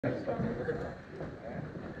So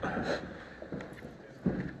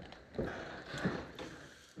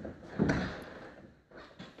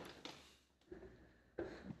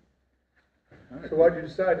why'd you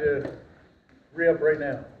decide to re-up right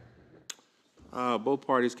now? Both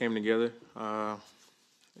parties came together. It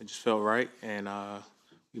just felt right, and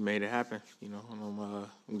we made it happen. And I'm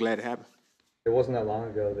glad it happened. It wasn't that long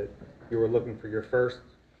ago that you were looking for your first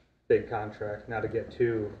big contract. Now to get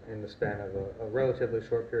two in the span of a relatively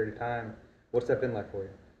short period of time, what's that been like for you?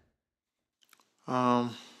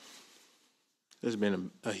 It's been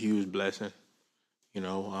a huge blessing.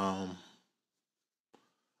 I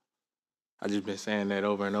just been saying that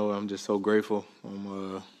over and over. I'm just so grateful.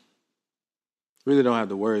 Really don't have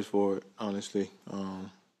the words for it, honestly.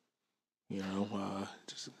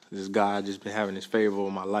 Just God just been having His favor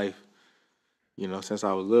over my life. Since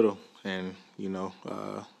I was little, and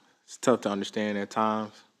it's tough to understand at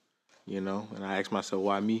times. And I ask myself,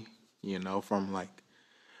 why me? From like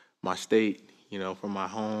my state, from my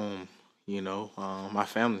home, my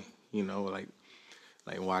family, like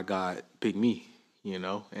why God picked me, and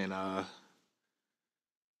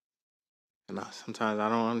sometimes I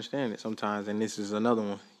don't understand it. Sometimes, and this is another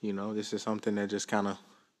one, this is something that just kind of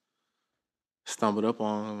stumbled up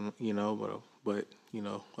on, but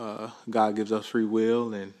God gives us free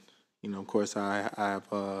will, and of course, I've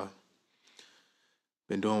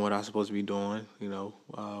been doing what I'm supposed to be doing,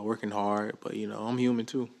 working hard, but I'm human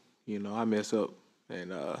too, I mess up,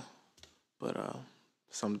 and but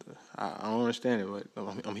some I don't understand it,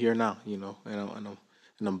 but I'm here now, and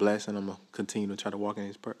I'm blessed, and I'm gonna continue to try to walk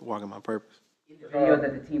in my purpose. In the video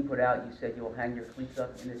that the team put out, you said you'll hang your cleats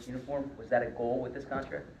up in this uniform. Was that a goal with this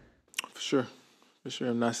contract? For sure, for sure.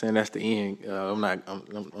 I'm not saying that's the end. I'm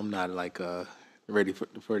not like ready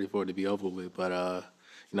for it to be over with, but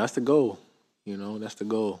that's the goal. That's the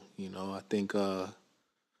goal. I think my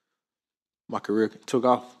career took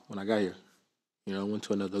off when I got here. Went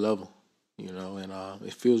to another level. And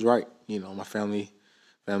it feels right. My family's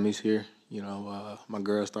here. My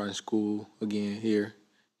girl's starting school again here.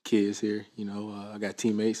 Kids here. I got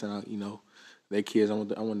teammates, and they kids. I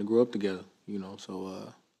want to grow up together.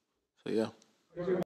 So yeah.